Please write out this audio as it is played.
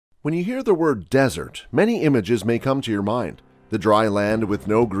When you hear the word desert, many images may come to your mind. The dry land with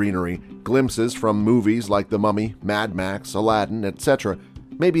no greenery, glimpses from movies like The Mummy, Mad Max, Aladdin, etc.,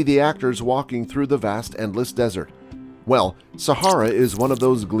 maybe the actors walking through the vast endless desert. Well, Sahara is one of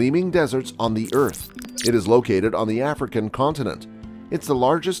those gleaming deserts on the Earth. It is located on the African continent. It's the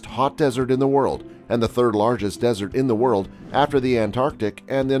largest hot desert in the world and the third largest desert in the world after the Antarctic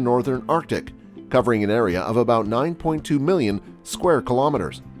and the Northern Arctic, covering an area of about 9.2 million square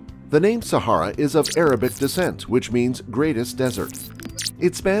kilometers. The name Sahara is of Arabic descent, which means greatest desert.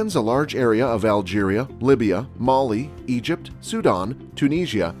 It spans a large area of Algeria, Libya, Mali, Egypt, Sudan,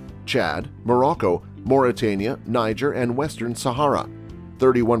 Tunisia, Chad, Morocco, Mauritania, Niger, and Western Sahara.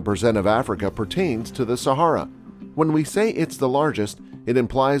 31% of Africa pertains to the Sahara. When we say it's the largest, it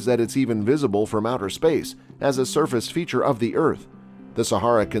implies that it's even visible from outer space as a surface feature of the Earth. The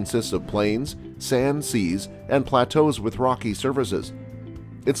Sahara consists of plains, sand seas, and plateaus with rocky surfaces.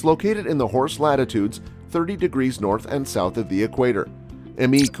 It's located in the Horse latitudes 30 degrees north and south of the equator.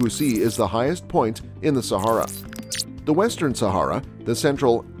 Emi Koussi is the highest point in the Sahara. The Western Sahara, the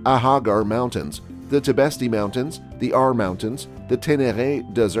central Ahagar Mountains, the Tibesti Mountains, the Ar Mountains, the Tenere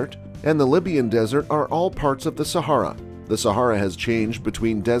Desert, and the Libyan Desert are all parts of the Sahara. The Sahara has changed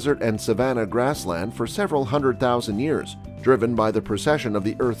between desert and savanna grassland for several 100,000 years, driven by the precession of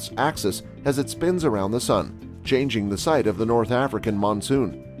the Earth's axis as it spins around the sun, changing the site of the North African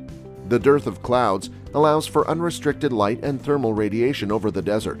monsoon. The dearth of clouds allows for unrestricted light and thermal radiation over the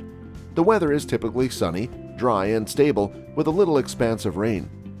desert. The weather is typically sunny, dry, and stable with a little expanse of rain.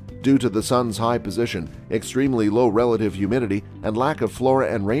 Due to the sun's high position, extremely low relative humidity, and lack of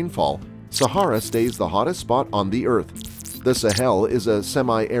flora and rainfall, Sahara stays the hottest spot on the Earth. The Sahel is a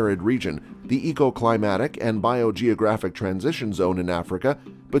semi-arid region, the ecoclimatic and biogeographic transition zone in Africa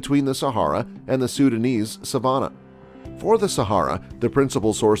between the Sahara and the Sudanese savanna. For the Sahara, the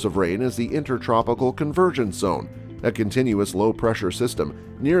principal source of rain is the Intertropical Convergence Zone, a continuous low-pressure system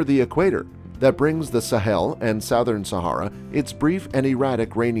near the equator that brings the Sahel and southern Sahara its brief and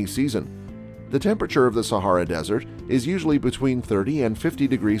erratic rainy season. The temperature of the Sahara Desert is usually between 30 and 50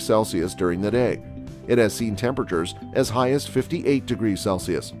 degrees Celsius during the day. It has seen temperatures as high as 58 degrees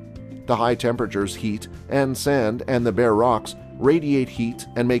Celsius. The high temperatures heat and sand and the bare rocks radiate heat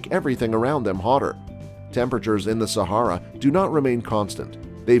and make everything around them hotter. Temperatures in the Sahara do not remain constant.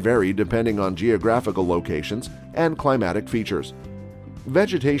 They vary depending on geographical locations and climatic features.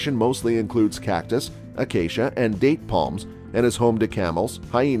 Vegetation mostly includes cactus, acacia, and date palms and is home to camels,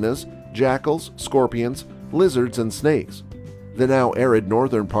 hyenas, jackals, scorpions, lizards, and snakes. The now arid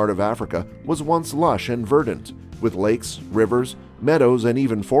northern part of Africa was once lush and verdant, with lakes, rivers, meadows, and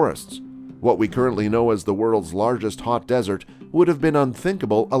even forests. What we currently know as the world's largest hot desert would have been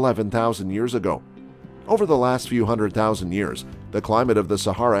unthinkable 11,000 years ago. Over the last few 100,000 years, the climate of the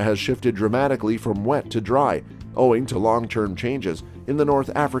Sahara has shifted dramatically from wet to dry, owing to long-term changes in the North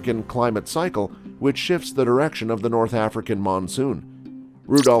African climate cycle, which shifts the direction of the North African monsoon.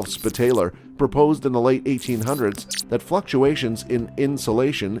 Rudolf Spitaler proposed in the late 1800s that fluctuations in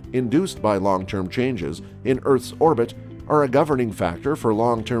insolation induced by long-term changes in Earth's orbit are a governing factor for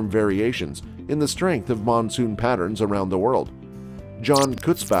long-term variations in the strength of monsoon patterns around the world. John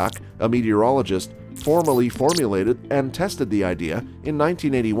Kutzbach, a meteorologist, formally formulated and tested the idea in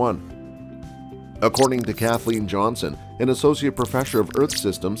 1981. According to Kathleen Johnson, an associate professor of Earth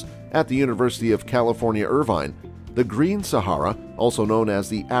systems at the University of California, Irvine, the Green Sahara, also known as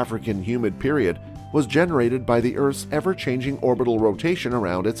the African Humid Period, was generated by the Earth's ever-changing orbital rotation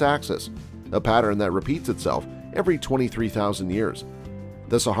around its axis, a pattern that repeats itself every 23,000 years.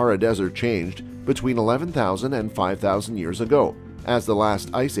 The Sahara Desert changed between 11,000 and 5,000 years ago, as the last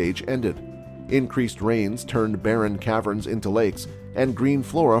ice age ended. Increased rains turned barren caverns into lakes, and green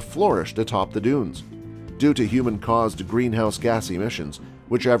flora flourished atop the dunes. Due to human-caused greenhouse gas emissions,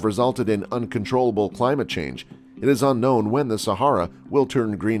 which have resulted in uncontrollable climate change, it is unknown when the Sahara will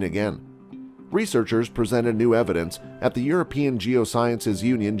turn green again. Researchers presented new evidence at the European Geosciences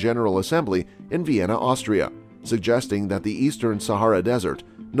Union General Assembly in Vienna, Austria, suggesting that the eastern Sahara Desert,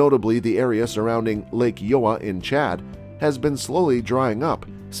 notably the area surrounding Lake Yoa in Chad, has been slowly drying up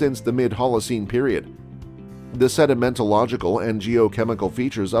since the mid-Holocene period. The sedimentological and geochemical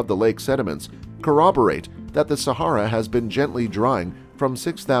features of the lake sediments corroborate that the Sahara has been gently drying from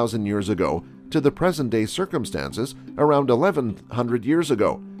 6,000 years ago to the present-day circumstances around 1,100 years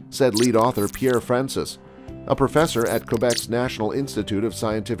ago, said lead author Pierre Francis, a professor at Quebec's National Institute of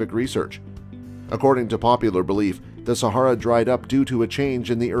Scientific Research. According to popular belief, the Sahara dried up due to a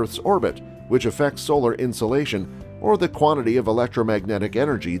change in the Earth's orbit, which affects solar insolation or the quantity of electromagnetic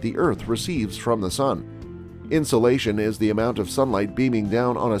energy the Earth receives from the Sun. Insolation is the amount of sunlight beaming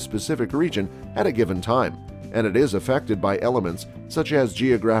down on a specific region at a given time, and it is affected by elements such as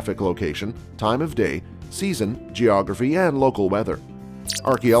geographic location, time of day, season, geography, and local weather.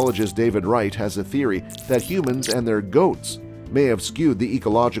 Archaeologist David Wright has a theory that humans and their goats may have skewed the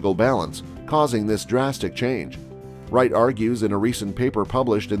ecological balance, causing this drastic change. Wright argues in a recent paper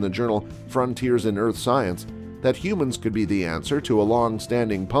published in the journal Frontiers in Earth Science that humans could be the answer to a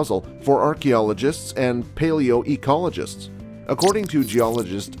long-standing puzzle for archaeologists and paleoecologists. According to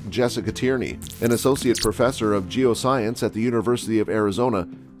geologist Jessica Tierney, an associate professor of geoscience at the University of Arizona,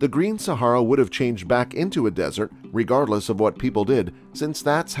 the Green Sahara would have changed back into a desert regardless of what people did, since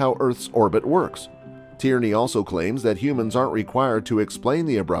that's how Earth's orbit works. Tierney also claims that humans aren't required to explain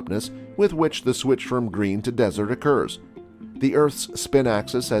the abruptness with which the switch from green to desert occurs. The Earth's spin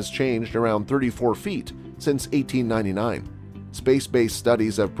axis has changed around 34 feet since 1899. Space-based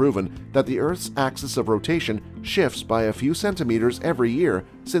studies have proven that the Earth's axis of rotation shifts by a few centimeters every year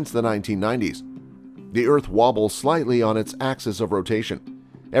since the 1990s. The Earth wobbles slightly on its axis of rotation.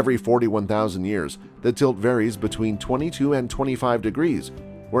 Every 41,000 years, the tilt varies between 22 and 25 degrees,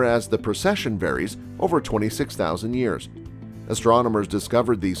 whereas the precession varies over 26,000 years. Astronomers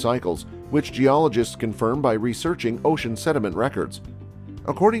discovered these cycles, which geologists confirm by researching ocean sediment records.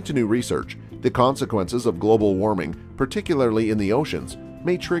 According to new research, the consequences of global warming, particularly in the oceans,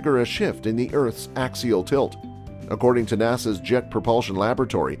 may trigger a shift in the Earth's axial tilt. According to NASA's Jet Propulsion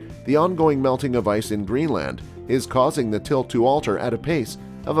Laboratory, the ongoing melting of ice in Greenland is causing the tilt to alter at a pace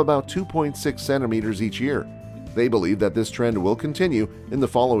of about 2.6 centimeters each year. They believe that this trend will continue in the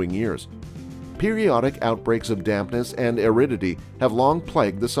following years. Periodic outbreaks of dampness and aridity have long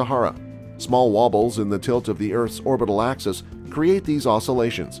plagued the Sahara. Small wobbles in the tilt of the Earth's orbital axis create these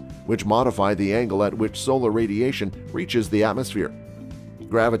oscillations, which modify the angle at which solar radiation reaches the atmosphere.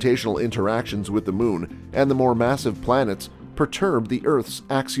 Gravitational interactions with the Moon and the more massive planets perturb the Earth's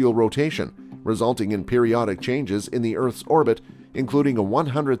axial rotation, resulting in periodic changes in the Earth's orbit, including a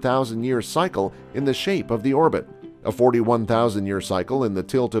 100,000-year cycle in the shape of the orbit, a 41,000-year cycle in the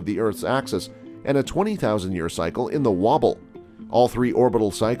tilt of the Earth's axis, and a 20,000-year cycle in the wobble. All three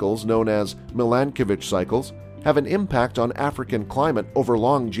orbital cycles, known as Milankovitch cycles, have an impact on African climate over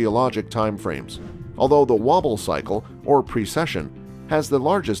long geologic time frames, although the wobble cycle, or precession, has the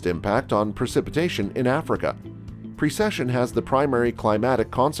largest impact on precipitation in Africa. Precession has the primary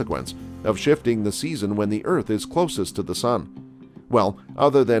climatic consequence of shifting the season when the Earth is closest to the Sun. Well,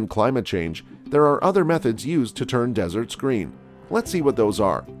 other than climate change, there are other methods used to turn deserts green. Let's see what those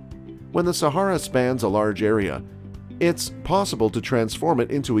are. When the Sahara spans a large area, it's possible to transform it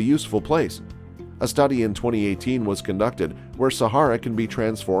into a useful place. A study in 2018 was conducted where Sahara can be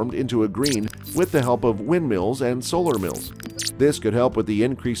transformed into a green with the help of windmills and solar mills. This could help with the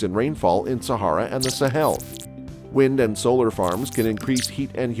increase in rainfall in Sahara and the Sahel. Wind and solar farms can increase heat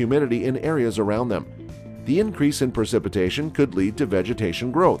and humidity in areas around them. The increase in precipitation could lead to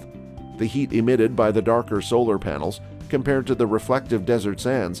vegetation growth. The heat emitted by the darker solar panels, compared to the reflective desert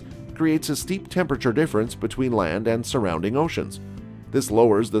sands, creates a steep temperature difference between land and surrounding oceans. This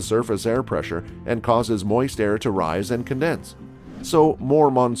lowers the surface air pressure and causes moist air to rise and condense. So, more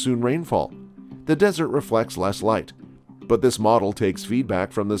monsoon rainfall. The desert reflects less light. But this model takes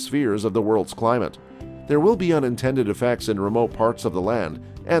feedback from the spheres of the world's climate. There will be unintended effects in remote parts of the land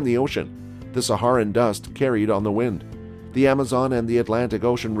and the ocean. The Saharan dust carried on the wind. The Amazon and the Atlantic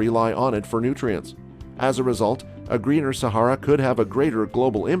Ocean rely on it for nutrients. As a result, a greener Sahara could have a greater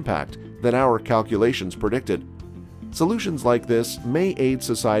global impact than our calculations predicted. Solutions like this may aid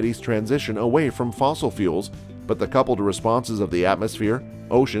society's transition away from fossil fuels, but the coupled responses of the atmosphere,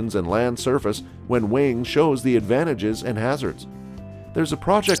 oceans, and land surface when weighing shows the advantages and hazards. There's a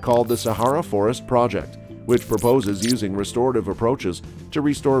project called the Sahara Forest Project, which proposes using restorative approaches to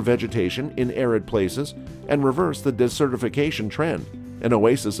restore vegetation in arid places and reverse the desertification trend, an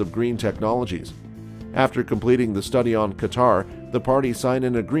oasis of green technologies. After completing the study on Qatar, the parties signed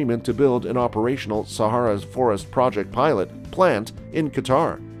an agreement to build an operational Sahara Forest Project pilot plant in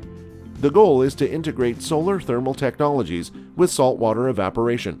Qatar. The goal is to integrate solar thermal technologies with saltwater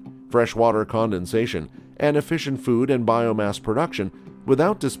evaporation, freshwater condensation, and efficient food and biomass production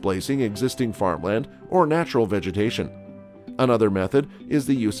without displacing existing farmland or natural vegetation. Another method is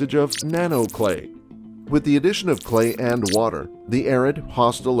the usage of nanoclay. With the addition of clay and water, the arid,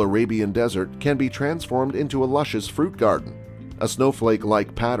 hostile Arabian desert can be transformed into a luscious fruit garden. A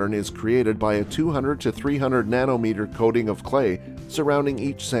snowflake-like pattern is created by a 200 to 300 nanometer coating of clay surrounding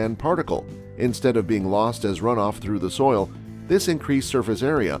each sand particle. Instead of being lost as runoff through the soil, this increased surface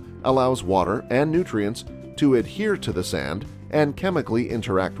area allows water and nutrients to adhere to the sand and chemically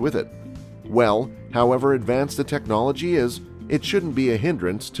interact with it. Well, however advanced the technology is, it shouldn't be a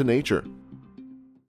hindrance to nature.